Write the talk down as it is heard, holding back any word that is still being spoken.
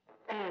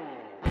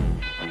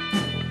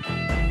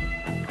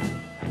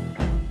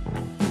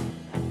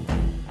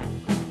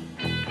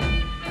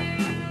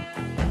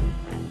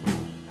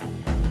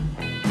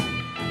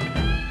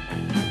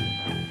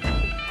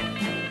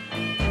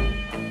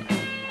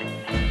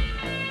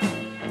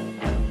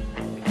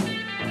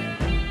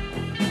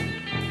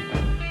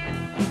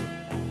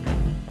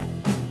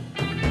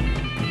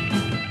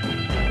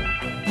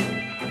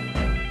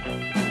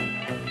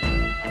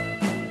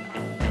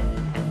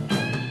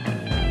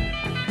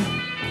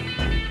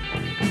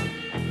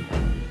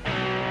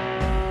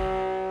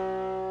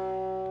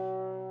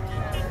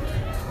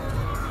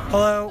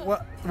Hello,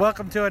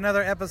 welcome to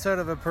another episode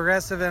of A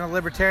Progressive and a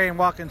Libertarian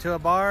Walk Into a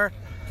Bar.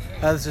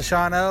 This is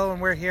Sean O,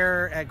 and we're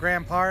here at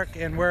Grand Park,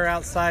 and we're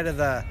outside of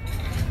the,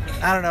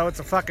 I don't know, it's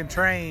a fucking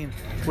train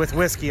with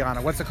whiskey on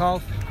it. What's it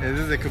called? Yeah,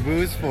 this is a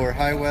caboose for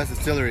High West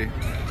Distillery.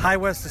 High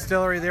West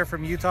Distillery, they're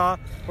from Utah.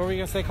 What were you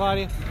going to say,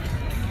 Claudia?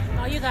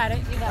 Oh, you got it.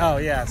 Oh,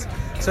 yes.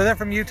 So they're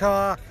from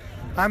Utah.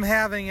 I'm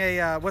having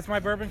a, what's my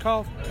bourbon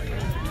called?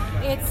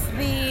 It's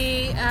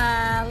the,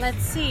 let's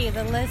see,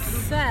 the list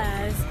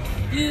says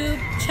you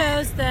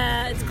chose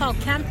it's called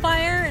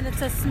Campfire, and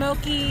it's a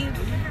smoky,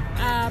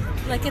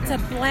 like it's a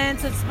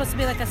blend, so it's supposed to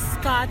be like a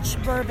Scotch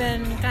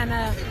bourbon kind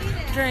of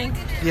drink.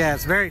 Yeah,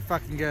 it's very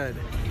fucking good.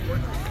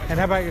 And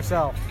how about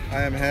yourself?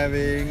 I am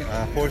having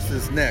a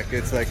Horse's Neck.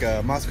 It's like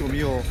a Moscow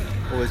Mule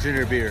with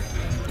ginger beer.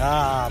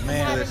 Ah,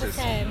 man. It's delicious.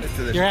 It's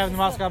delicious. You're having the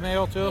Moscow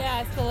Mule too?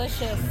 Yeah, it's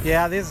delicious.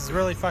 Yeah, this is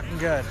really fucking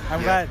good.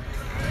 I'm glad.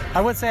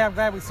 I would say I'm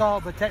glad we saw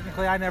it, but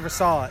technically I never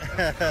saw it.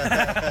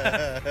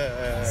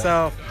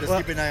 So just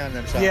keep an eye on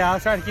them, Sean. Yeah, I'll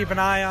try to keep an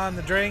eye on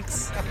the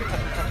drinks.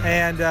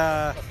 And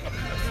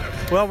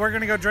well, we're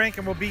gonna go drink,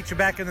 and we'll beat you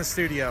back in the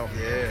studio.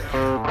 Yeah.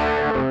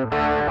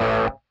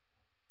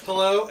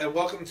 Hello, and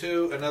welcome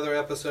to another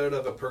episode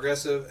of A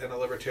Progressive and a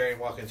Libertarian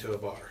Walk Into a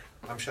Bar.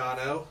 I'm Sean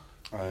O.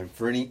 I'm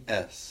Fernie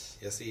S.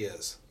 Yes, he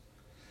is.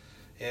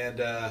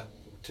 And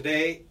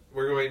today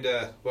we're going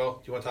to. Well,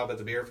 do you want to talk about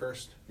the beer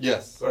first?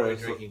 Yes. What are we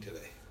drinking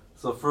today?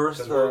 So first,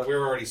 because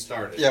we're already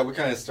started. Yeah, we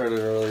kind of started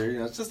earlier. You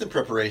know, it's just in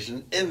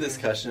preparation, in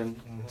discussion,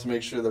 to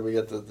make sure that we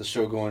get the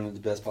show going in the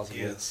best possible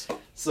way. Yes.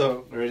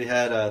 So we already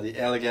had the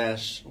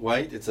Allagash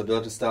White. It's a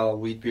Belgian-style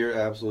wheat beer,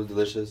 absolutely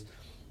delicious.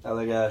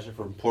 Allagash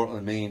from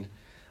Portland, Maine,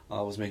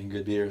 was making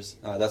good beers.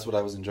 That's what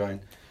I was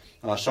enjoying.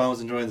 Sean was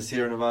enjoying the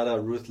Sierra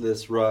Nevada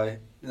Ruthless Rye,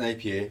 an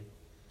IPA.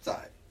 It's all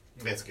right.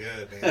 It's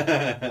good,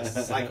 man.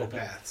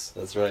 Psychopaths.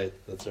 That's right.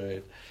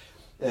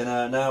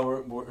 And now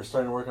we're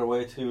starting to work our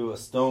way to a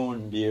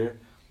Stone beer.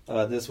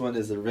 This one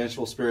is the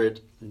Revengeful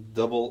Spirit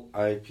Double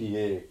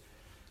IPA.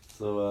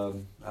 So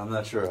I'm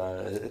not sure.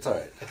 It's all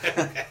right.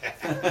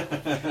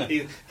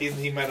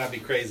 he might not be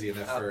crazy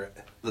enough for it.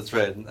 That's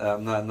right.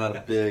 I'm not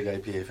a big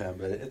IPA fan,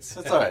 but it's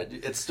all right.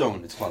 It's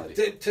Stone. It's quality.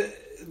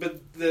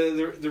 But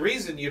the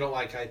reason you don't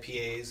like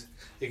IPAs,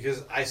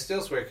 because I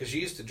still swear, because you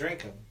used to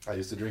drink them. I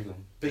used to drink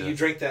them. But you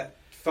drink that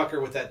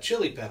fucker with that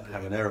chili pepper.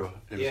 Habanero.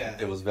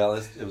 It was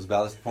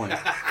Ballast Point.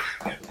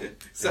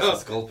 So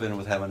Sculpin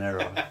with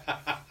habanero.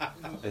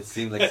 It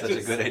seemed like such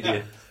a good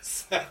idea.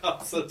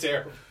 Sounds so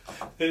terrible.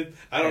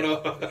 I don't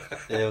know.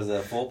 It was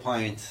a full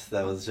pint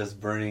that was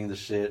just burning the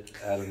shit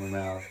out of my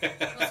mouth. Well,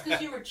 it's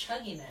because you were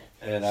chugging it.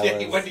 And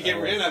he went to get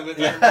rid of it.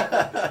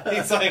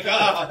 He's like,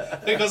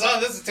 he goes,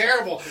 this is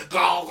terrible.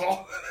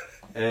 Goggle.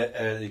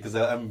 Because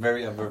I'm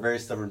a very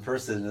stubborn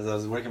person. As I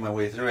was working my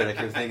way through it, I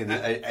kept thinking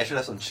I should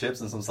have some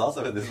chips and some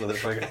salsa with this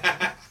motherfucker.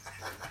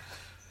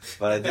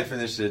 But I did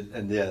finish it,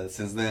 and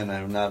since then I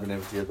have not been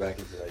able to get back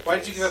into it. Why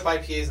did you give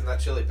up IPAs and not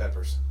chili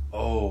peppers?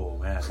 Oh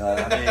man,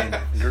 I mean,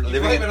 you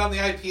blame it on the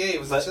IPA. It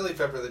was the chili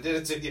pepper that did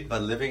it to you.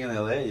 But living in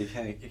LA, you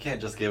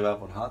can't just give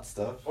up on hot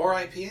stuff. Or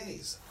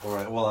IPAs.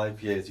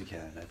 IPAs you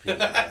can.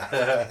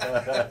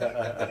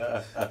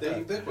 They're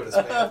ubiquitous,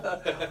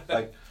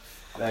 man.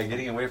 Like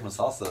getting away from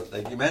salsa.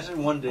 Like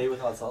imagine one day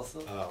without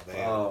salsa.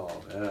 Oh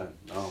man.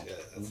 No. Yeah,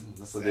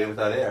 that's a day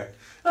without air.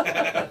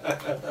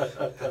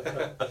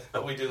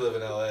 We do live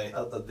in LA.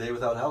 A day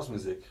without house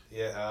music.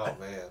 Yeah. Oh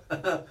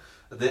man.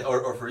 A day,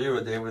 or for you,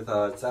 a day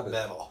without Sabbath.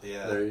 Metal.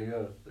 Yeah. There you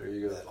go.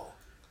 Metal.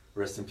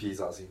 Rest in peace,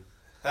 Ozzy.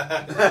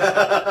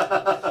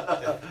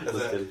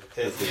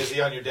 Is he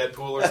on your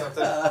Deadpool or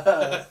something?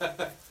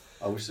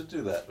 Oh, we should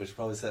do that. We should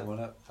probably set one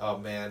up. Oh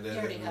man, You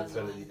already have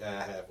one. I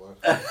have one.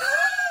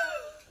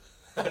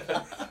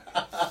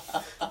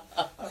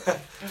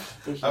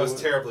 I was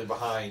terribly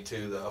behind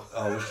too, though.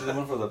 Oh, we should have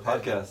one for the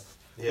podcast.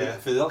 Yeah.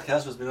 Fidel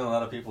Castro's been on a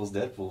lot of people's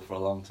Deadpool for a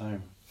long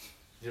time.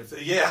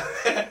 Yeah.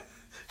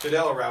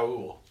 Fidel or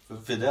Raul?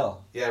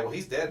 Fidel. Yeah, well,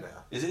 he's dead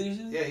now. Is it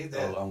usually? Yeah, he's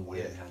dead. Oh, I'm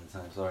way behind the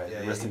times. All right.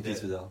 Yeah, Rest in peace,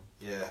 dead. Fidel.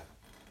 Yeah.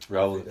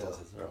 Raul. Fidel.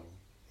 Raul.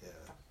 Yeah.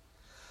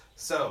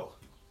 So,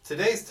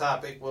 today's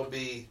topic will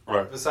be,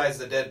 besides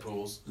the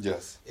Deadpools,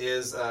 yes,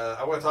 is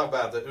I want to talk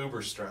about the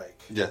Uber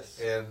strike. Yes.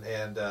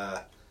 And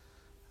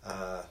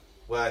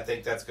what I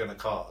think that's going to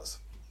cause.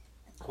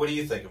 What do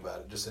you think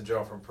about it, just in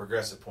general from a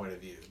progressive point of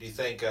view? Do you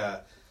think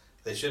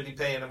they should be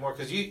paying them more?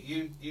 Because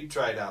you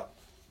tried out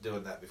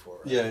doing that before,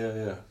 right?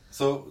 Yeah.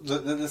 So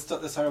let's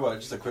talk about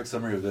just a quick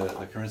summary of the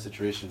current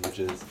situation, which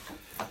is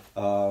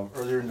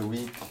earlier in the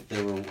week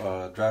there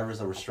were drivers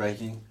that were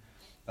striking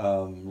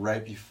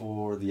right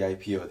before the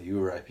IPO, the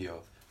Uber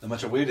IPO, the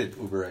much awaited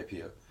Uber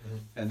IPO. Mm-hmm.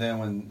 And then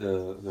when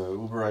the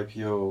Uber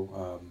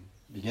IPO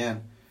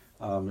began,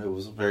 it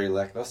was very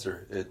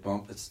lackluster.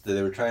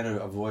 They were trying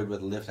to avoid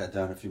what Lyft had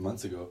done a few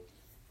months ago,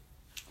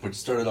 which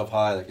started off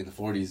high, like in the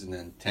 40s, and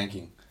then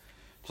tanking,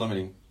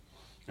 plummeting.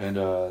 And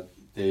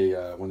they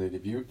when they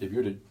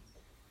debuted it,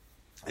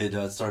 it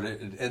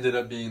ended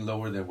up being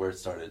lower than where it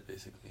started,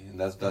 basically, and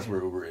that's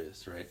where Uber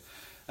is, right?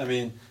 I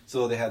mean,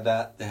 so they had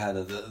that. They had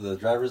the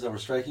drivers that were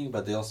striking,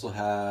 but they also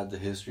had the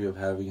history of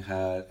having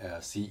had a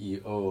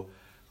CEO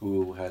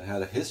who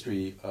had a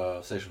history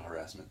of sexual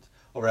harassment,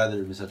 or rather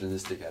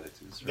misogynistic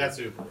attitudes. Right? That's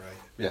Uber, right?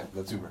 Yeah,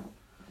 that's Uber.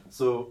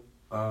 So,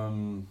 I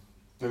mean,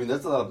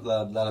 that's a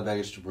lot of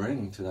baggage to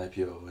bring to an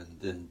IPO, and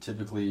then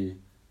typically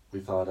we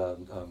thought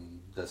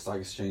the stock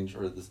exchange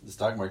or the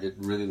stock market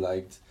really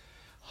liked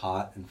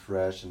hot and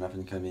fresh and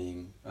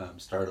up-and-coming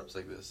startups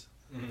like this.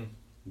 Mm-hmm.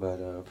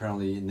 But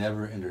apparently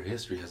never in their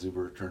history has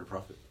Uber turned a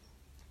profit.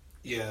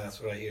 Yeah,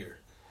 that's what I hear.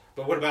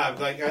 But what about,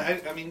 like,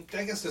 I mean,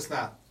 I guess it's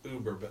not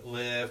Uber, but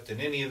Lyft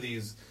and any of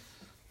these,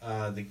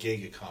 the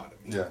gig economy.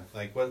 Yeah.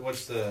 Like,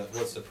 what's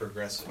the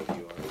progressive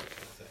view on that kind of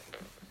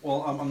thing?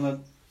 Well, I'm not,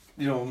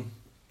 you know,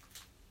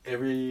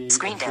 I'm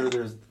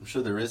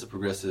sure there is a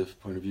progressive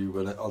point of view,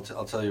 but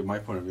I'll tell you my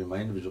point of view, my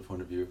individual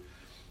point of view,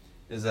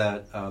 is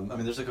that, I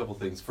mean, there's a couple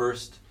things.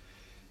 First,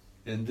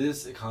 in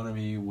this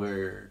economy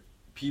where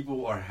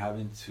people are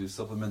having to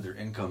supplement their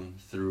income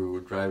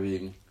through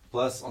driving,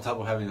 plus on top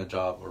of having a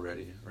job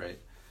already, right?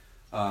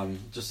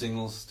 Just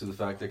signals to the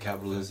fact that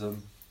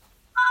capitalism,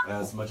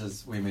 as much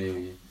as we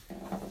may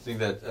think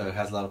that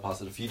has a lot of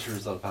positive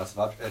features, a lot of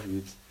positive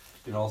attributes,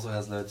 it also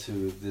has led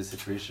to this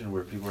situation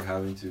where people are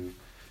having to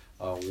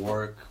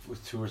work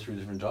with 2 or 3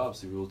 different jobs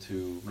to be able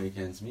to make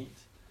ends meet,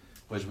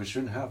 which we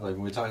shouldn't have. Like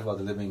when we talked about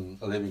a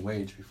living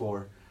wage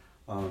before,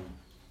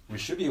 we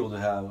should be able to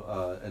have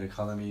an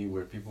economy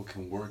where people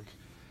can work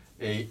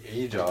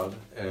a job,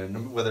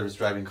 and whether it's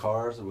driving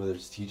cars or whether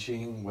it's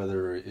teaching,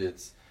 whether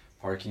it's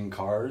parking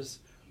cars,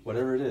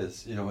 whatever it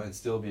is, you know, and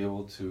still be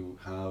able to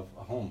have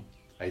a home,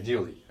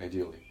 ideally.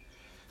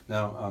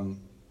 Now,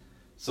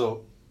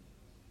 so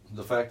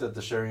the fact that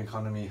the sharing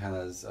economy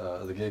has,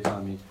 the gig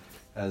economy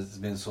has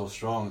been so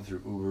strong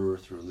through Uber,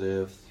 through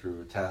Lyft,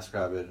 through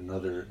TaskRabbit, and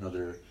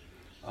other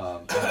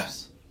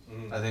apps,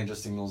 I think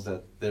just signals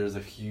that there's a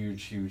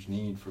huge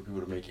need for people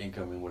to make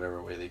income in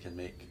whatever way they can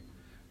make,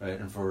 right?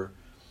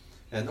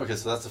 And okay,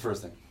 so that's the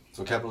first thing.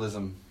 So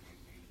capitalism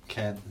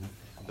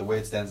the way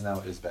it stands now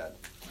is bad.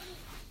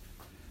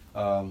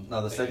 Now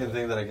the second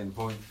thing that I can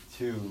point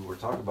to or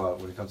talk about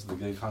when it comes to the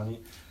gig economy,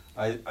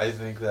 I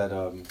think that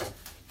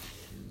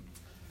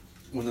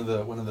one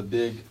of the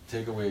big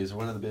takeaways, or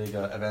one of the big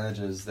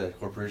advantages that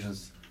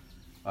corporations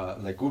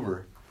like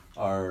Uber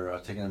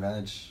are taking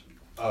advantage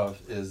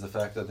of is the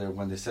fact that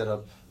when they set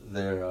up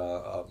their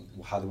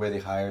the way they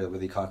hire, the way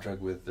they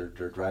contract with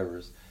their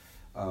drivers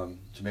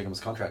to make them as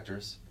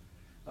contractors,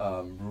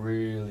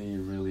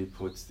 really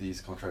puts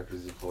these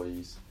contractors,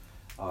 employees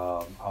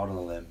out on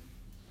a limb.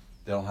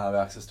 They don't have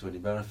access to any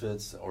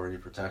benefits or any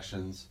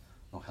protections,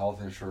 no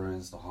health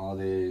insurance, no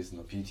holidays,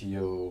 no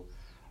PTO.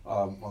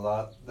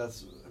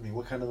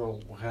 What kind of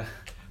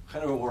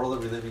a world are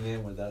we living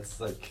in when that's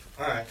like,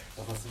 all right,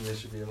 something they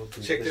should be able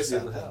to check this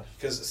out?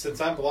 Because since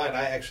I'm blind,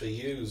 I actually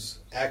use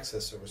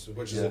Access Services,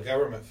 which is a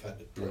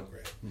government-funded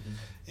program. Mm-hmm.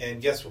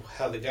 And guess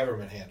how the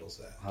government handles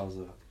that? How's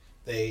that?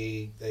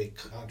 They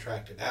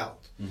contract it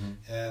out,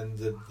 and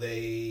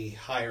they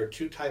hire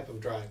 2 type of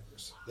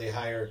drivers. They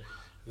hire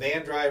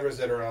van drivers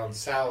that are on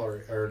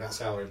salary, or not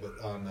salary,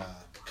 but on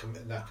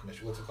not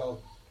commission. What's it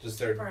called? Just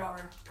their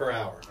per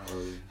hour.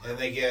 And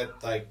they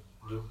get like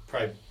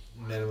probably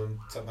minimum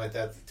something like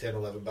that,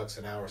 $10-11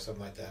 an hour,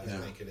 something like that. I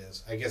think it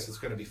is. I guess it's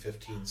going to be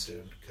 15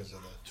 soon because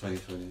of the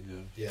 2020.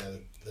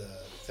 The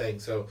thing.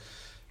 So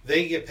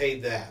they get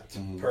paid that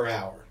per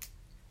hour.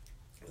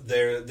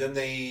 Then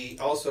they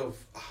also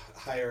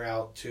hire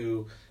out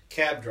to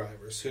cab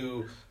drivers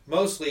who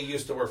mostly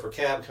used to work for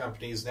cab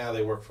companies. Now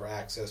they work for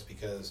Access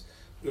because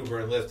Uber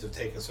and Lyft have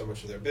taken so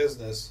much of their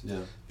business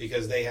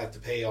because they have to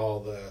pay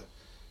all the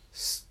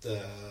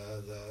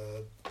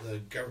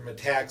government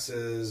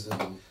taxes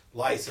and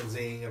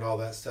licensing and all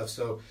that stuff.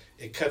 So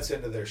it cuts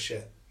into their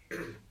shit.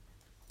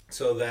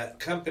 So that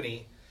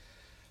company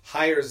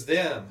hires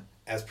them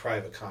as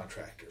private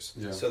contractors.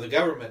 So the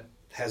government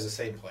has the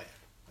same plan.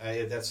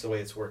 That's the way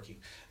it's working.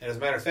 And as a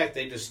matter of fact,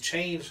 they just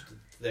changed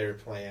their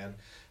plan,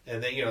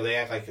 and they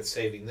act like it's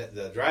saving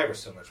the drivers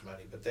so much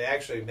money, but they're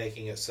actually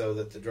making it so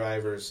that the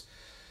drivers,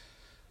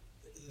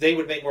 they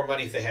would make more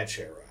money if they had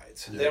share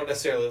rides. They don't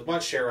necessarily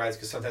want share rides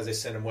because sometimes they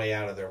send them way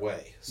out of their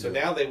way. So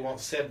now they won't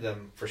send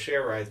them for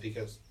share rides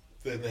because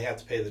then they have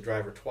to pay the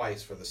driver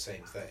twice for the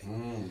same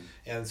thing.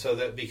 And so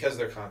that because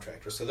they're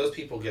contractors, so those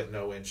people get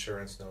no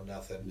insurance, no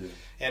nothing.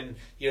 And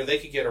they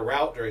could get a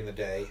route during the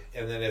day,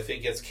 and then if it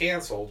gets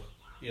canceled,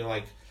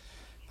 like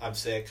I'm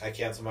sick, I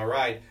cancel my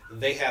ride,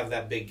 they have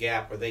that big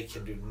gap where they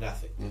can do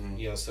nothing.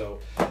 So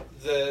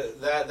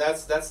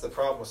that's the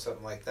problem with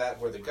something like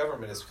that, where the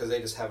government is, because they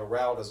just have a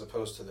route as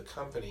opposed to the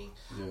company,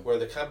 where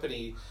the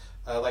company,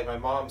 like my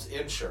mom's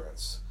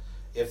insurance,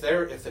 if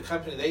the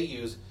company they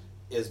use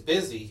is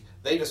busy,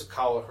 they just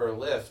call her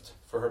Lyft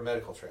for her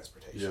medical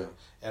transportation,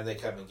 and they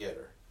come and get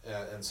her.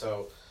 And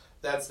so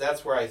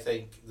that's where I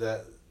think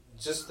that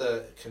just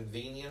the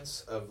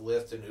convenience of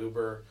Lyft and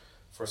Uber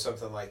for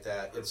something like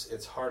that,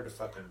 it's hard to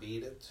fucking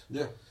beat it.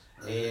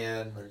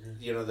 And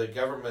the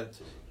government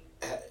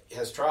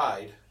has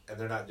tried, and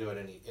they're not doing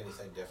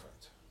anything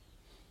different.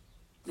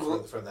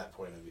 from that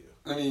point of view.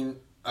 I mean,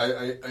 I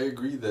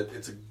agree that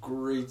it's a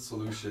great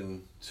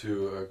solution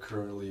to a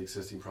currently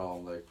existing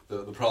problem. Like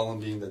the problem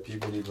being that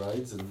people need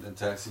rides and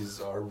taxis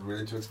are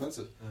really too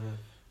expensive.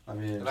 I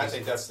mean, and I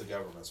think that's the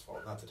government's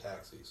fault, not the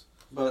taxis.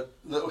 But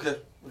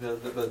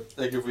but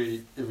like if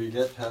we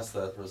get past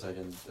that for a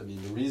second, I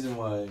mean the reason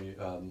why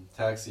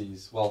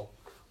taxis, well,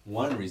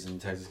 one reason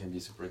taxis can be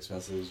super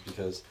expensive is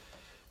because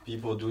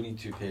people do need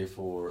to pay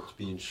to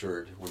be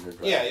insured when they're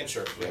driving. Yeah,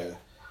 insured. Yeah.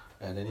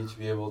 And they need to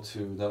be able to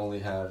not only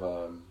have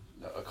a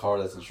car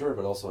that's insured,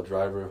 but also a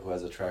driver who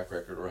has a track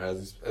record or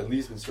has at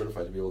least been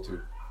certified to be able to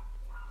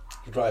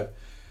drive.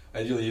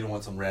 Ideally, you don't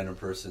want some random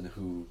person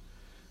who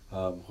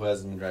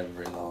hasn't been driving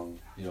very long,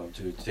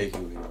 to take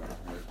you anywhere.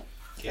 Right?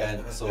 Yeah.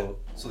 And so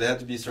they have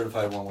to be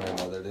certified one way or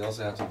another. They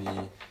also have to be.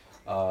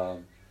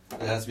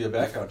 It has to be a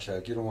background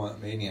check. You don't want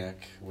a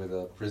maniac with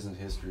a prison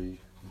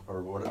history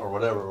or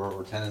whatever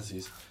or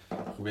tendencies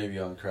who may be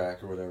on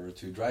crack or whatever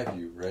to drive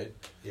you, right?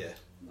 Yeah.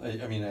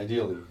 I mean,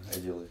 ideally.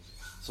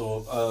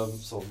 So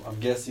I'm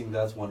guessing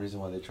that's one reason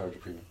why they charge a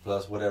premium,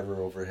 plus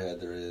whatever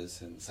overhead there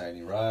is in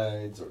signing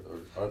rides or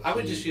I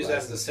would just use that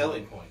as the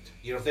selling point.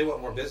 If they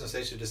want more business,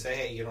 they should just say,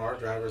 hey, our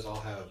drivers all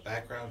have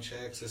background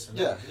checks, this and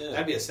that. Yeah.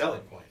 That'd be a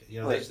selling point.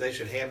 Right. They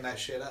should hand that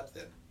shit up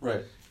then.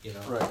 Right.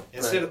 Right.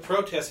 Instead of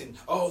protesting,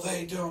 oh,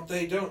 they don't,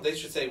 they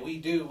should say, we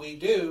do,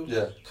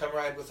 yeah. Come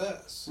ride with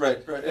us. Right.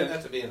 It doesn't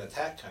have to be an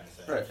attack kind of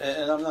thing. Right,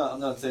 and I'm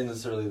not saying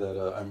necessarily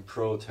that I'm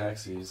pro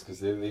taxis because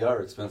they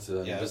are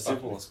expensive. I mean, it's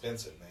fucking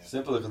expensive, man.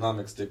 Simple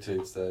economics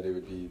dictates that it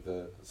would be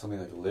something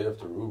like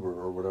Lyft or Uber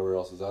or whatever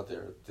else is out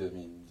there. I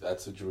mean,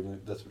 that's what you're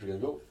gonna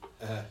go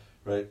with,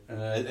 right?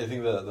 And I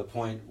think the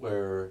point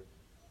where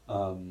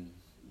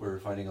we're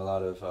finding a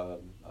lot of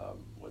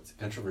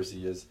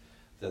controversy is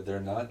that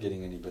they're not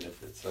getting any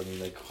benefits. I mean,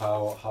 like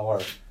how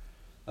are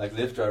like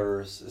Lyft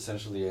drivers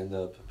essentially end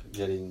up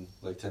getting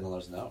like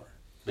 $10 an hour,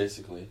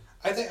 basically.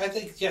 I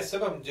think yes,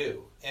 some of them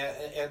do,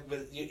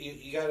 but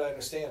you got to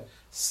understand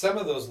some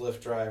of those Lyft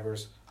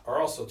drivers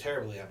are also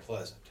terribly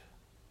unpleasant.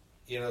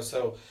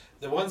 So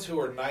the ones who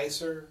are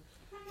nicer,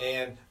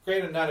 and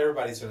granted, not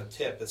everybody's going to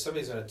tip, but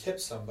somebody's going to tip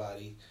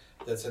somebody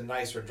that's a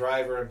nicer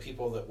driver and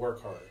people that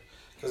work hard.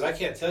 Because I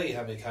can't tell you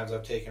how many times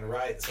I've taken a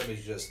ride and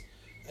somebody's just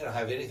they don't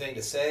have anything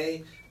to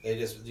say. They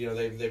just,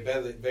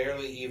 they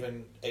barely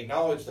even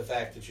acknowledge the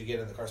fact that you get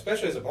in the car.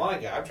 Especially as a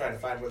blind guy, I'm trying to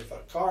find where the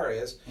fuck car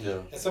is. Yeah.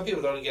 And some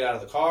people don't even get out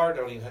of the car.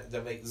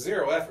 They make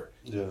zero effort.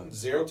 Yeah.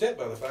 Zero tip,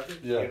 motherfucker.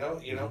 Yeah.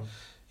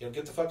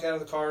 Get the fuck out of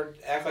the car.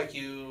 Act like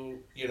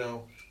you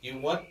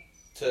want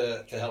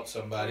to help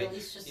somebody. Or at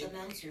least just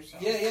announce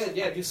yourself.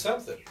 Yeah. Do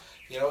something.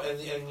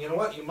 And you know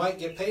what? You might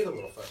get paid a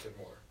little fucking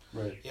more.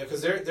 Right.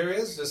 Because there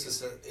is just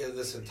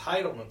this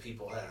entitlement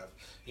people have.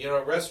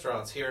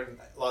 Restaurants here in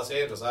Los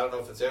Angeles, I don't know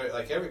if it's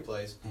like every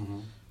place,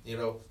 they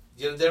don't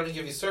even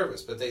give you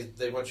service, but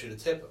they want you to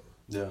tip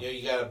them. Yeah.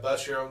 You got to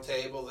bus your own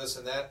table, this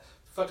and that.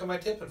 The fuck am I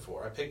tipping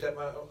for? I picked up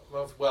my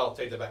own, well,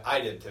 take that back.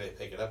 I didn't today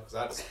pick it up because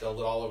I just spilled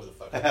it all over the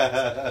fucking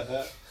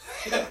place.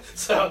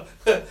 So,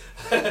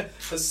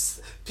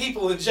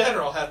 people in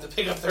general have to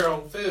pick up their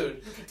own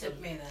food. You can tip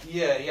me then.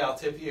 Yeah, I'll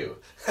tip you.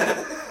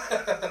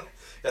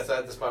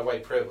 That's my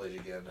white privilege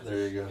again.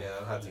 There you go. Yeah, I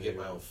don't have to get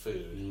my own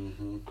food.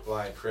 Mm-hmm.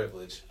 Blind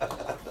privilege.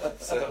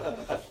 So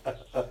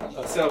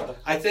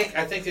I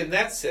think in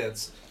that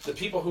sense, the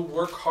people who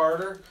work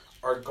harder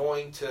are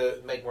going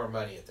to make more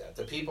money at that.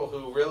 The people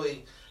who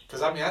really,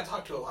 because I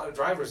talk to a lot of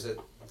drivers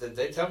that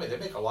they tell me they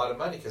make a lot of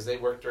money because they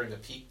work during the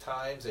peak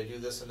times, they do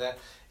this and that,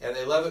 and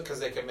they love it because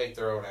they can make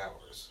their own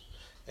hours.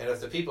 And if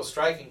the people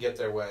strike and get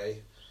their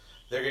way,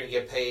 they're going to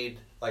get paid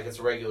like it's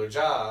a regular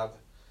job,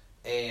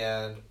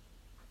 and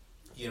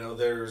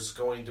there's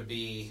going to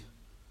be,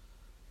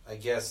 I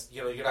guess,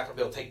 you're not going to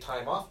be able to take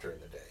time off during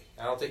the day.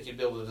 I don't think you'd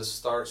be able to just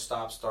start,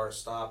 stop,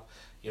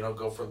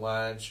 go for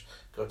lunch,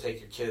 go take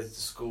your kids to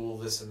school,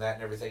 this and that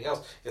and everything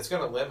else. It's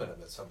going to limit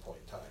them at some point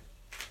in time,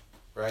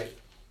 right?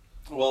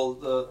 Well,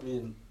 the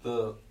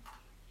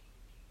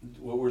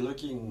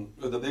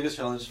biggest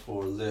challenge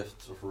for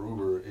Lyft or for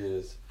Uber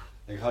is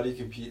like how do you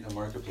compete in a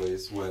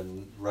marketplace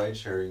when ride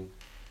sharing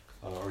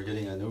or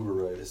getting an Uber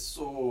ride is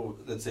so,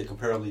 let's say,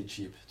 comparably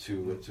cheap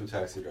to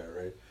taxi driver,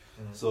 right?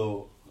 Mm-hmm.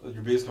 So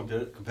your biggest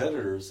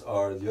competitors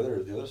are the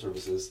other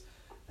services,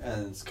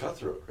 and it's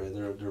cutthroat, right?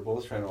 They're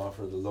both trying to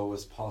offer the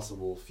lowest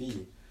possible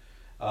fee.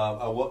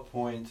 At what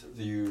point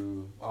do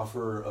you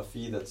offer a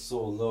fee that's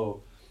so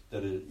low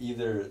that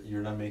either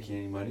you're not making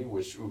any money,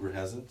 which Uber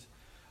hasn't,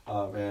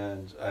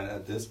 and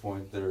at this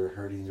point they're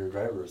hurting their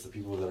drivers, the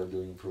people that are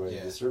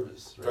providing the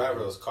service. Right?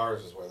 Driverless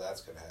cars is where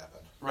that's going to happen.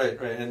 Right,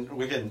 and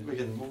we can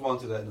move on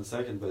to that in a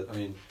second, but I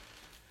mean,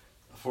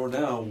 for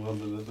now,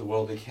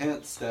 well, they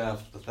can't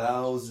staff the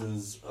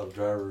thousands of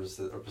drivers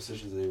or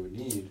positions they would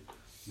need.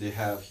 They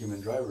have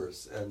human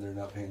drivers, and they're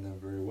not paying them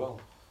very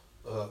well.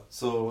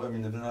 So, I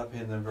mean, if they're not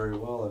paying them very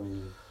well,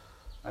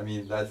 I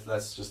mean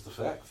that's just the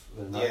fact.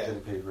 They're not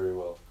getting paid very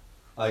well.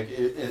 Like,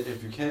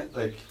 if you can't,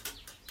 like,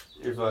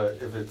 if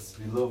it's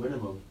below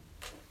minimum,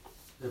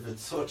 if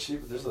it's so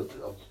cheap, there's a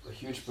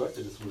huge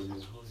bucket that's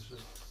moving. Holy shit.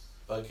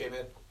 Bug came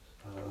in?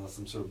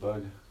 Some sort of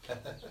bug.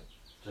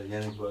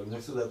 Gigantic bug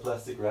next to that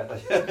plastic rat.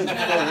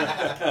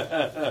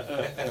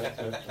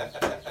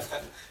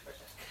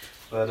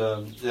 But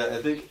yeah,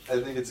 I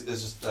think it's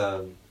just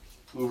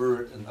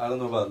Uber, and I don't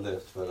know about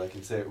Lyft, but I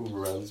can say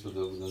Uber, at least with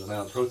the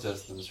amount of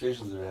protests and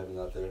demonstrations they're having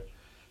out there,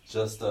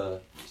 just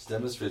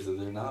demonstrates that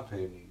they're not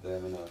paying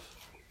them enough.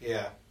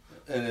 Yeah.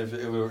 And if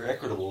it were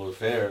equitable or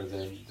fair,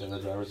 then the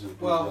drivers would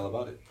be all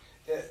about it.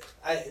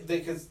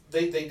 Because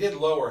they did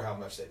lower how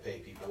much they pay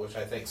people, which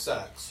I think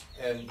sucks,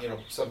 and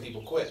some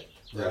people quit,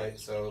 right?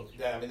 So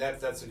yeah, I mean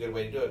that's a good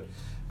way to do it.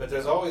 But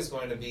there's always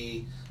going to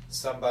be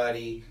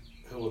somebody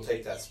who will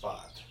take that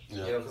spot,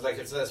 because like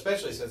it's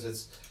especially since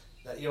it's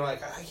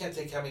like I can't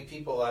think how many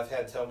people I've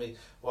had tell me,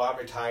 well, I'm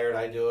retired,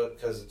 I do it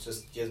because it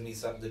just gives me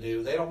something to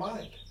do. They don't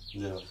mind.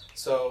 Yeah.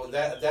 So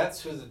that's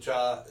who the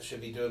job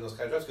should be doing those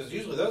kind of jobs, because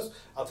usually those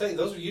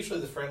are usually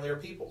the friendlier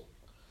people.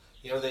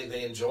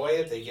 They enjoy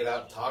it. They get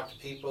out and talk to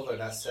people. They're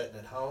not sitting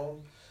at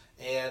home,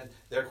 and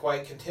they're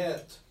quite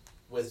content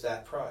with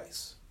that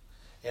price.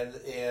 And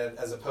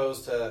as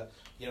opposed to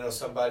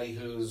somebody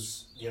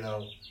who's I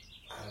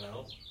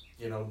don't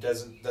know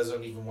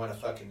doesn't even want to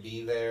fucking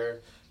be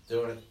there,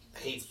 doing it,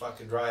 hates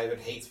fucking driving,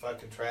 hates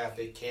fucking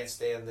traffic, can't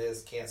stand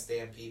this, can't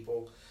stand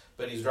people,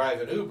 but he's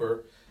driving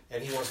Uber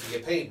and he wants to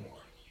get paid more.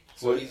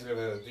 So he's going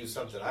to do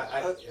something.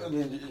 I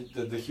mean,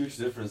 the huge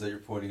difference that you're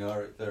pointing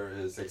out there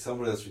is like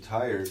somebody that's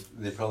retired,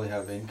 they probably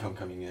have income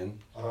coming in.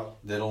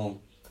 They're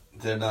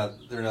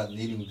not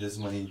needing this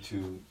money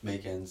to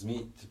make ends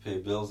meet, to pay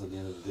bills at the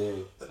end of the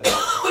day,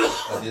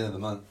 at the end of the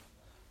month,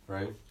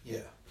 right?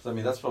 Yeah. So I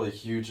mean, that's probably a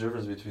huge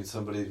difference between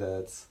somebody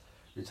that's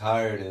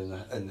retired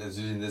and is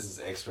using this as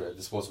extra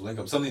disposable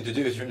income, something to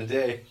do during the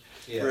day,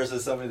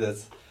 versus somebody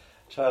that's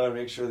trying to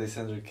make sure they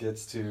send their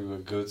kids to a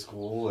good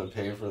school and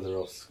paying for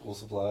their school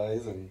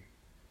supplies and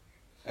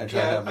trying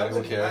to have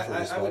medical care for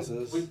their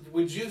spouses.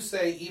 Would you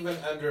say even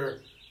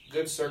under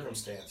good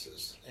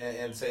circumstances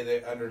and say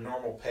they're under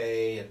normal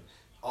pay and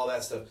all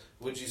that stuff,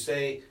 would you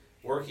say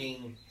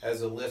working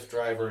as a Lyft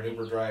driver and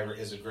Uber driver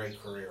is a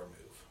great career move?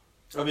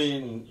 I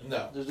mean,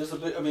 no. There's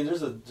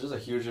a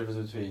huge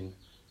difference between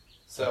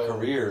a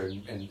career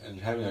and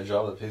having a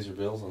job that pays your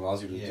bills and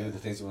allows you to do the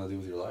things you want to do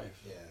with your life.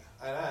 Yeah,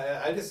 and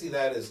I just see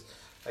that as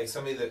like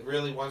somebody that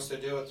really wants to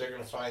do it, they're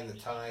going to find the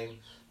time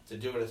to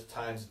do it at the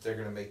times that they're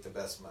going to make the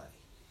best money.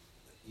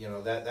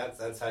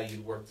 That's how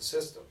you work the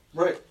system.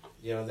 Right.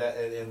 That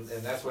and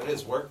that's what it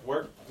is. Work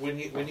when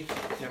you and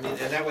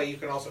that way you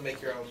can also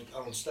make your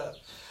own stuff.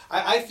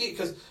 I feel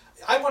because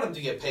I want them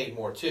to get paid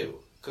more too,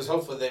 because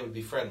hopefully they would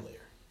be friendlier.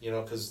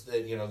 Because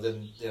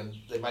then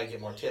they might get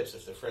more tips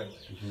if they're friendlier.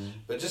 Mm-hmm.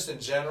 But just in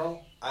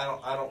general, I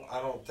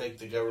don't think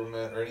the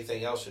government or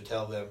anything else should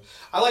tell them.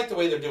 I like the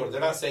way they're doing it.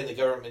 They're not saying the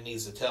government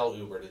needs to tell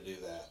Uber to do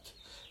that.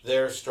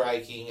 They're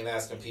striking and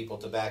asking people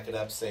to back it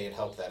up, saying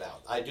help that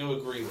out. I do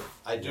agree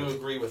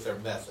with their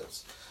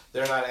methods.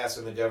 They're not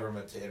asking the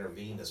government to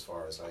intervene, as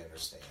far as I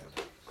understand,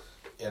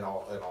 in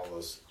all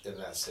those in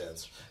that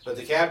sense. But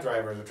the cab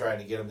drivers are trying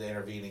to get them to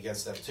intervene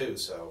against them too.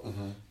 So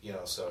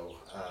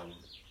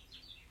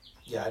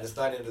yeah, I'm just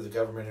not into the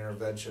government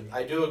intervention.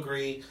 I do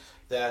agree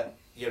that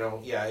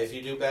if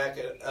you do back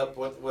it up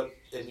what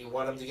and you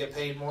want them to get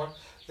paid more,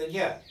 then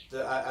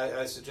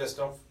I suggest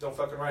don't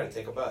fucking ride it.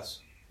 Take a bus,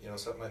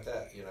 something like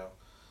that.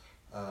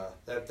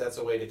 That's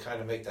a way to kind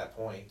of make that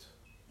point.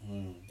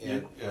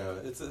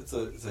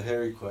 It's a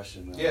hairy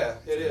question. Yeah,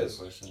 it is.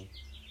 Question.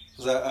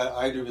 Because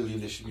I do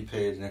believe they should be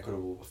paid an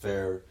equitable,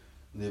 fair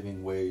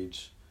living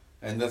wage.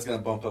 And that's going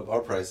to bump up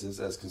our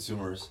prices as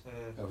consumers.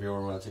 Mm-hmm. If you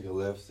ever want to take a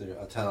Lyft,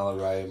 a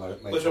 $10 ride might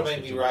which will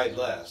make me ride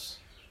less.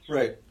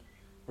 Right.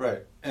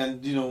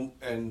 And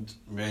and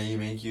may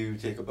make you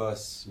take a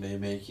bus, may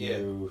make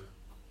you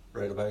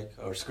ride a bike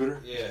or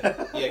scooter. Yeah.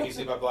 Can you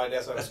see my blind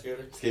ass on a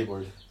scooter?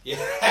 Skateboard.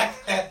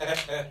 Yeah.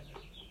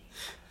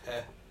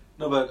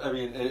 No, but I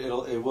mean,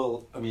 it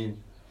will. I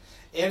mean,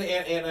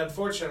 and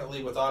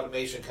unfortunately, with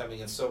automation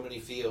coming in so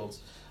many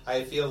fields,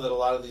 I feel that a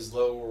lot of these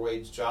lower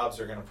wage jobs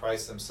are going to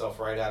price themselves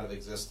right out of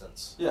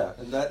existence. Yeah,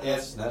 and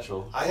that's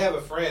natural. I have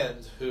a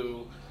friend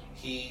who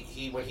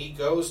he when he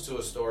goes to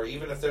a store,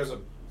 even if there's a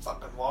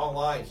fucking long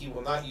line, he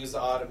will not use the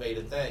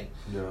automated thing.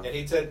 Yeah. And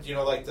he said,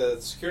 like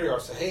the security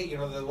guard said, hey,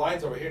 the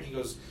line's over here. And he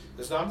goes,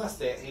 no, I'm not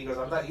staying. He goes,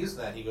 I'm not using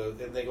that. He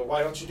goes, and they go,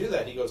 why don't you do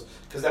that? He goes,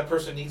 because that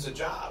person needs a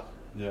job.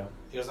 Yeah.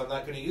 He goes, I'm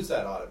not going to use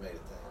that automated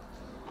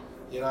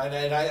thing. And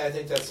I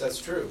think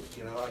that's true.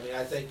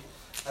 I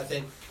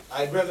think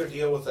I'd rather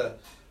deal with a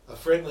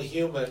friendly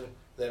human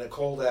than a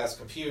cold ass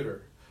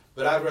computer.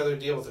 But I'd rather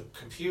deal with a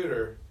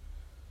computer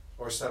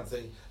or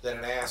something than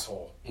an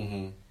asshole.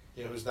 Mm-hmm.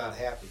 Who's not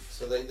happy.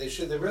 So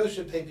they really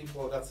should pay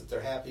people enough that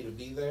they're happy to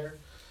be there.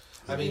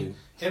 Mm-hmm. I mean,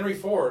 Henry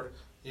Ford,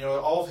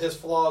 all of his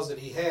flaws that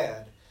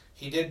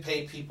he did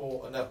pay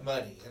people enough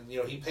money. And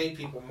he paid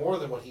people more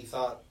than what he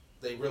thought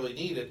they really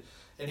needed.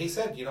 And he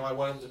said, I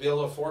want them to be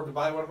able to afford to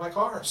buy one of my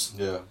cars.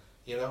 Yeah.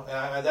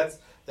 And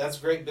that's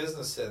great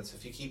business sense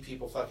if you keep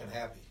people fucking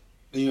happy.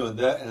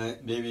 That,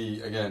 and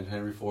maybe again,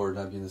 Henry Ford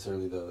not being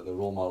necessarily the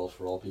role model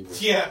for all people.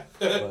 Yeah.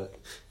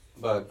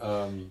 But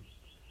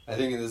I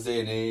think in this day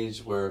and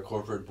age where a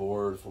corporate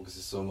board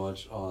focuses so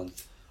much on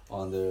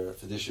their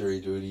fiduciary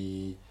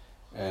duty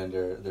and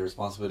their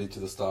responsibility to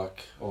the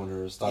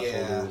stockholders,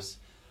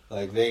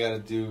 like they got to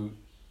do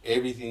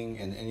everything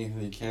and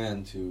anything they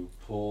can to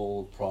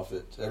pull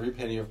profit, every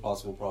penny of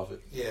possible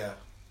profit. Yeah,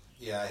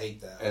 I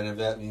hate that. And if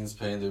that means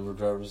paying the Uber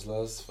drivers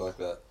less, fuck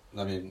that.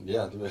 I mean,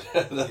 yeah, do it.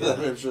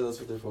 I'm sure that's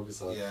what they focus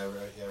on. Yeah,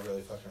 right. Yeah, I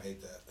really fucking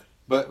hate that.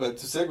 But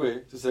to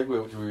segue to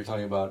what we were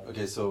talking about.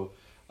 Okay, so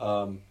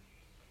no,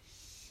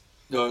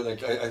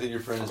 like I think your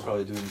friend is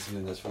probably doing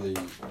something that's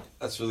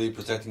really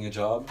protecting a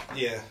job.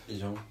 Yeah.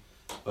 You know,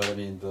 but I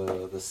mean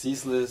the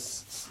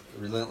ceaseless,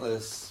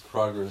 relentless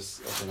progress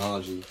of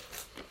technology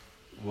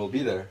will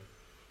be there.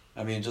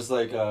 I mean, just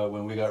like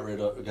when we got rid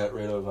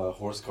of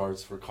horse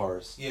carts for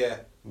cars. Yeah.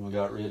 When we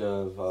got rid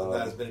of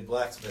not as many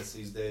blacksmiths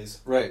these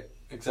days. Right.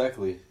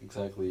 Exactly.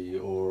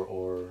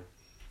 Or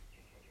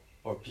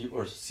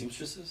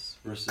seamstresses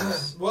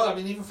versus. Well, I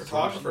mean, even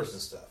photographers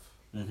and stuff.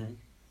 Mm-hmm.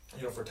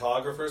 You know,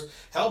 photographers,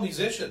 hell,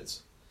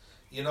 musicians.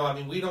 You know, I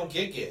mean, we don't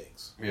get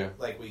gigs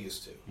like we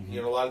used to. Mm-hmm.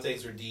 You know, a lot of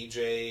things are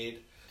DJ'd.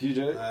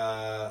 DJ?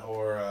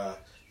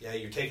 Yeah,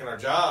 you're taking our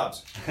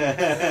jobs.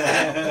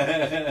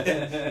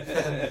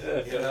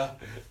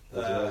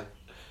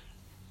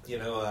 You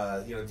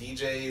know,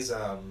 DJs.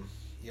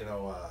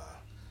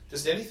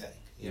 Just anything.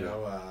 You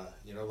know,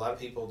 a lot of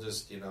people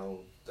just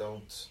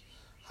don't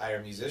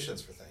hire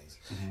musicians for things.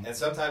 Mm-hmm. And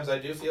sometimes I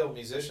do feel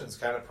musicians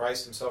kind of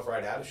price themselves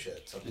right out of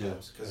shit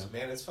sometimes. Because,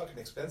 man, it's fucking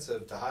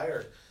expensive to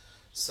hire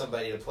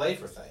somebody to play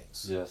for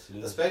things. Yes, it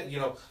is. You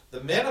know,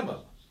 the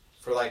minimum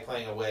for, like,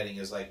 playing a wedding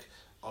is, like,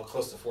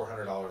 close to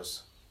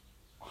 $400.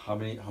 How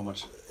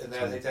much? And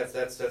I think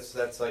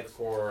that's like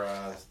for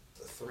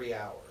 3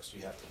 hours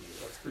you have to be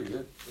there. That's pretty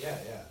good. Yeah.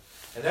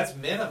 And that's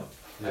minimum.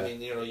 Yeah. I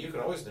mean, you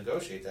can always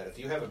negotiate that. If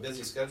you have a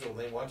busy schedule and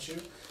they want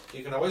you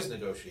can always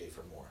negotiate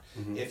for more.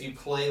 Mm-hmm. If you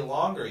play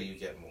longer, you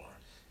get more.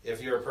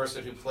 If you're a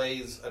person who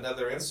plays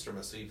another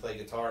instrument, so you play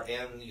guitar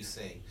and you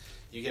sing,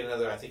 you get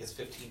another, I think it's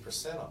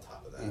 15% on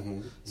top of that.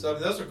 Mm-hmm. So I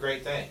mean, those are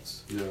great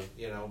things. Yeah.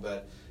 You know,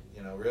 but,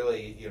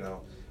 really,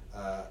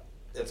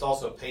 it's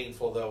also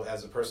painful, though,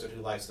 as a person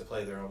who likes to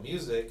play their own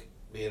music,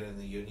 being in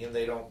the union,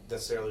 they don't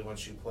necessarily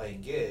want you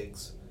playing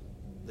gigs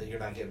that you're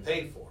not getting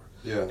paid for.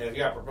 Yeah. And if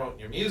you're out promoting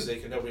your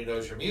music and nobody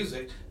knows your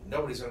music,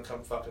 nobody's going to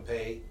come fucking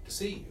pay to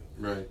see you.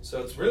 Right.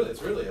 So it's really a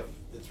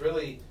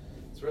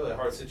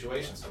hard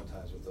situation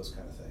sometimes with those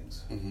kind of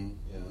things. Mm-hmm.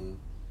 Yeah. Mm-hmm.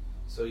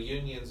 So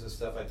unions and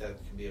stuff like that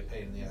can be a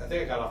pain in the ass. I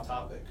think I got off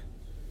topic.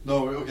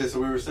 No, okay,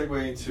 so we were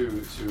segueing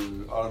to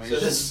automation.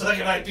 So this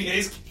second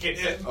IPA's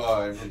kicking in.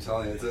 Oh, I'm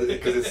telling you,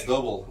 because it's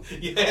double.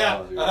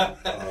 Yeah.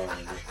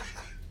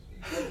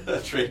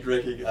 Trade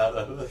drinking out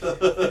of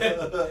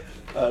the.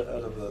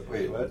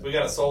 Wait, what? We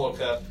got a solo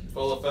cup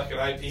full of fucking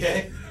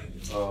IPA.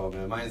 Oh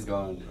man, mine's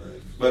gone.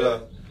 Right.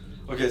 But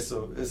okay,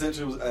 so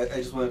essentially, I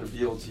just wanted to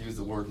be able to use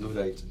the word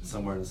Luddite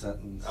somewhere in a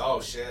sentence.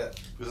 Oh shit!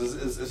 Because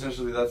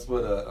essentially that's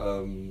what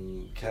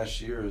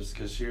cashiers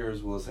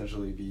will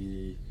essentially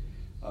be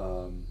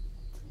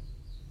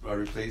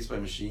replaced by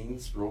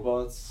machines,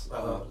 robots,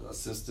 a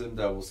system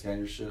that will scan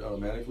your shit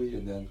automatically,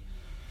 and then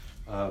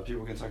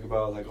people can talk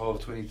about like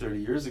 20, 30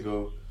 years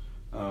ago,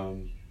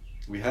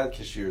 we had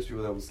cashiers,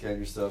 people that would scan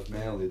your stuff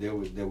manually. They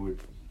would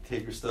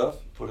take your stuff,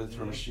 put it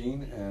through a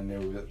machine, and they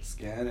would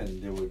scan,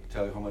 and they would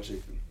tell you how much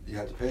you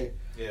had to pay.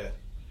 Yeah.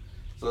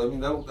 So I mean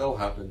that'll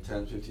happen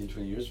 10, 15,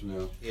 20 years from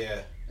now.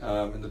 Yeah.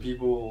 And the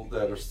people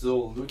that are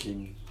still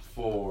looking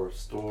for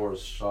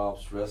stores,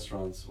 shops,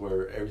 restaurants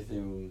where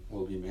everything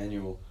will be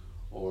manual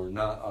or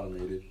not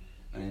automated,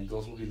 I mean,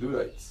 those will be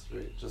Luddites,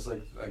 right? Just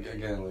like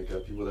again, like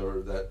people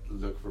that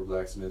look for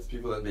blacksmiths,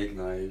 people that make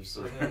knives,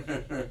 or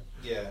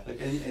yeah.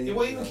 like any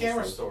well, even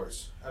camera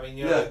stores. I mean,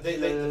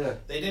 they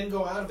didn't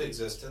go out of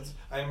existence.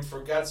 I mean,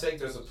 for God's sake,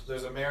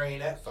 there's a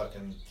marionette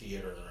fucking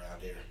theater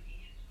around here.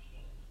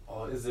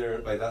 Oh, is there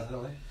by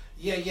downtown LA?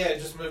 Yeah, it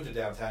just moved to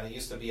downtown. It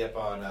used to be up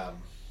on, I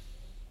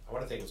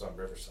want to think it was on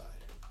Riverside.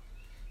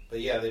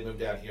 But yeah, they moved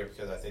down here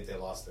because I think they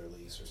lost their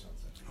lease or something.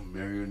 A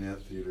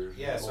marionette theater.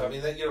 Yeah, so I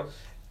mean,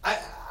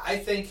 I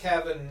think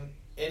having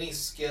any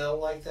skill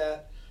like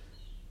that,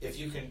 if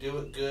you can do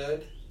it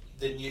good,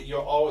 then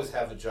you'll always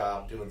have a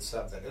job doing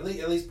something, at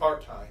least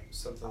part-time,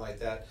 something like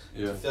that,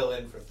 to fill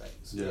in for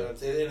things. Yeah.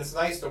 And it's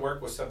nice to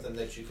work with something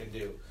that you can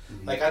do.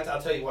 Mm-hmm. Like,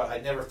 I'll tell you what, I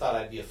never thought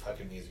I'd be a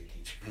fucking music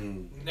teacher.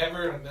 Mm.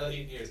 Never in a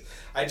million years.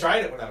 I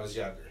tried it when I was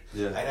younger.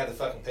 Yeah. I had the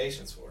fucking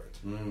patience for it.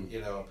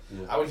 Mm.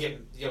 I would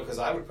get, because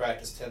I would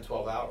practice 10,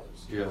 12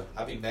 hours. Yeah.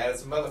 I'd be mad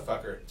as a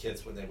motherfucker at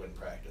kids when they wouldn't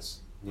practice.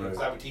 Because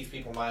I would teach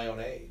people my own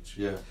age.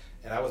 Yeah.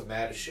 And I was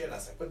mad as shit. I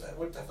was like,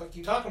 what the fuck are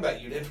you talking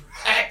about? You didn't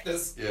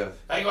practice. Yeah.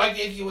 I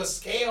gave you a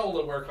scale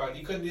to work on.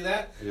 You couldn't do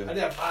that? Yeah. I did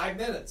have 5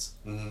 minutes.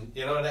 Mm-hmm.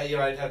 And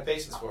I'd have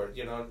patience for it,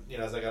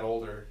 as I got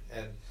older.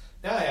 And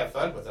now I have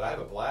fun with it. I have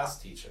a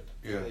blast teaching.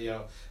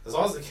 Yeah. As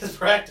long as the kids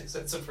practice,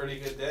 it's a pretty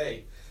good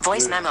day.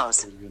 Voice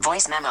memos.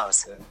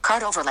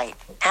 Card overlay.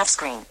 Half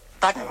screen. I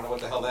Button. don't know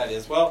what the hell that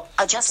is. Well,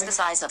 Adjust the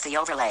size of the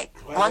overlay.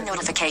 One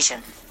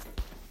notification.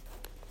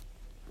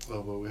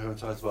 Oh, but we haven't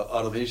talked about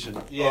automation.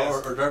 Yes.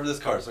 Or driverless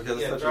cars. Okay,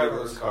 let's talk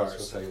driverless driverless cars for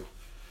a second.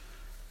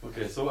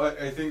 Okay, so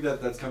I think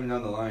that's coming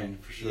down the line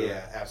for sure.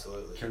 Yeah,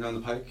 absolutely. Coming down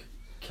the pike,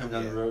 coming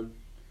down the road.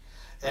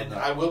 And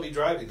I will be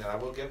driving that. I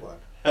will get one.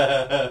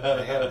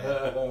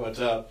 Watch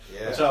out.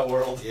 Yeah. Watch out,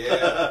 world.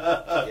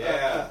 Yeah.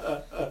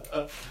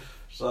 Yeah.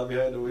 Shot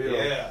behind the wheel.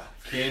 Yeah.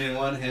 Cane in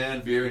one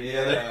hand, beer in the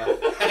other.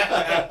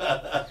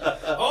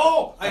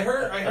 Oh, I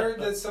heard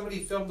that somebody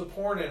filmed the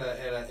porn in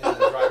a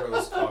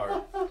driverless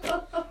car.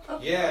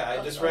 Yeah,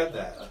 I just read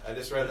that. I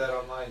just read that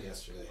online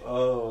yesterday.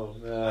 Oh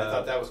man. I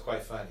thought that was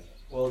quite funny.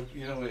 Well,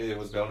 it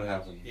was bound to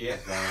happen. Yeah. It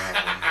was bound to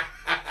happen.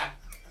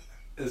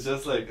 It's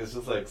just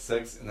like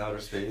sex in outer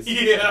space.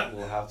 Yeah.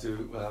 Will have to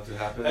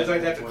happen. I'd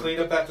like to have to clean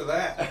up after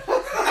that.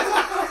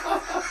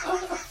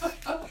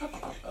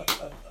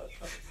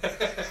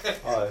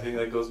 Oh, I think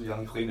that goes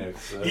beyond Kleenex.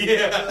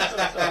 Yeah.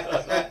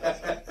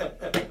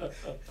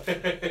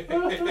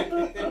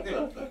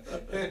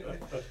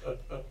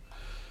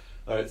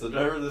 All right, so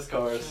driverless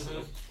cars,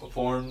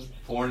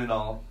 porn and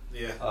all.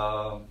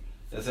 Yeah.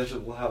 Essentially,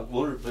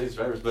 we'll replace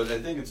drivers, but I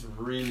think it's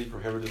really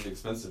prohibitively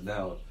expensive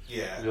now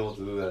Yeah. to be able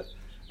to do that.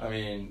 I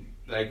mean,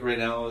 like right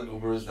now,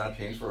 Uber is not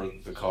paying for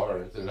the car.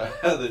 They're not.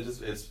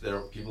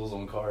 They're people's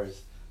own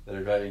cars that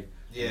are driving.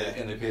 Yeah.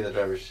 And they pay the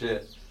driver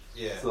shit.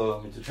 Yeah. So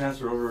I mean, to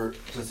transition over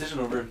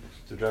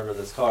to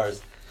driverless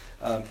cars,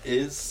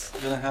 is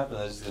gonna happen.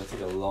 It's just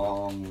gonna take a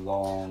long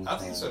I don't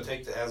think it's gonna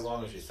take as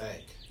long as you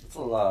think. It's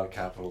a lot of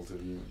capital to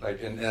do.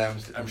 Like, and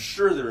I'm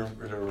sure they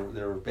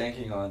were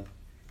banking on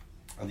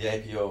the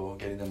IPO,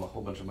 getting them a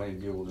whole bunch of money to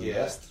be able to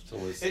invest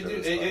towards.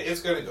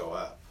 It's going to go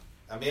up.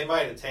 I mean, it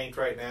might have tanked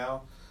right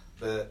now,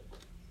 but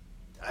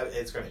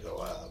it's going to go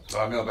up. Oh,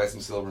 I'm gonna buy some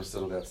silver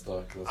instead of that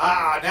stock.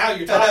 Now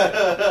you're talking.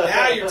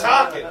 Now you're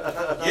talking.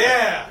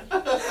 Yeah.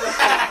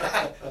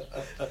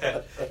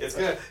 It's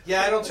good.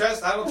 Yeah, I don't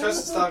trust the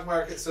stock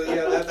market. So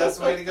yeah, that's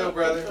the way to go,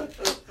 brother.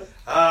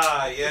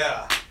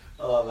 Yeah.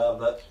 Oh man,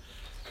 but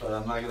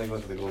I'm not gonna go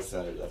into the gold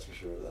standard. That's for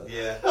sure.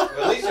 Yeah. Well,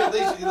 at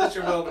least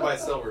you're willing to buy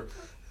silver.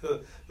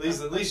 At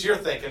least you're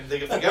thinking.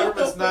 If the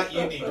government's not,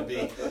 you need to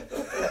be.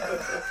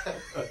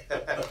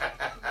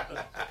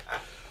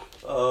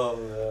 Oh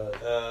man.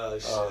 Oh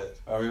shit.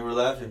 I mean, we're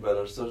laughing, but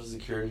our Social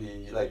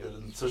Security,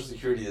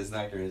 is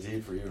not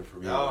guaranteed for you or for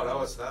me.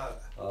 No, it's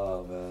not.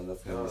 Oh man,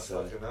 that's gonna No, be it's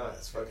sad. fucking not.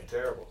 It's fucking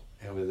terrible.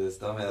 And with this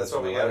dumbass, That's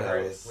why we gotta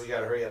hurry. House, We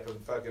gotta hurry up and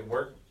fucking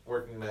working.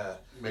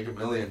 make $1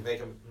 million. Make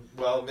them.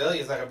 Well, $1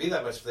 million's not gonna be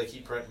that much if they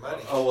keep printing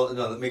money. Oh well,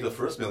 no, make the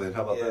first $1 million.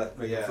 How about that?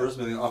 Make the first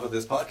 $1 million off of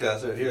this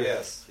podcast right here.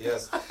 Yes.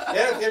 And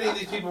if any of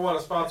these people want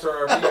to sponsor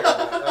our beer,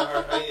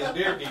 any of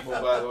these beer people,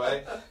 by the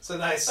way, it's a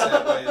nice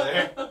segue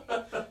there.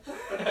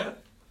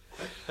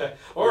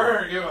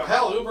 Or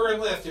hell, Uber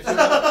and Lyft if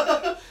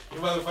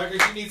you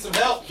motherfuckers, you need some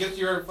help. Get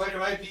your fucking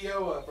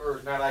IPO up,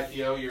 or not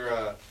IPO,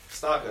 your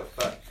stock up.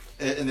 Fuck.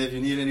 And if you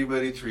need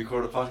anybody to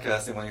record a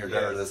podcast in one of your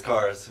driverless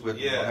cars,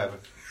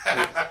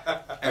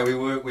 and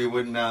we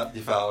would not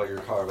defoul your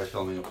car by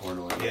filming a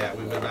porno. Yeah,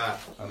 we would not.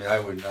 I mean, I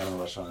wouldn't. I don't know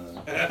about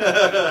Sean.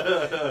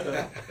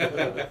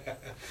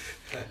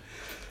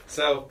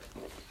 So,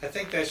 I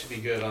think that should be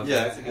good on that.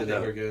 Yeah, it's a good I think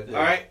note. we're good. Yeah.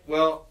 All right.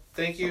 Well,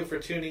 thank you for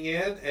tuning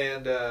in,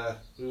 and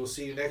we will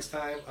see you next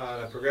time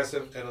on a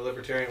progressive and a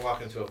libertarian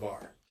walk into a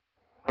bar.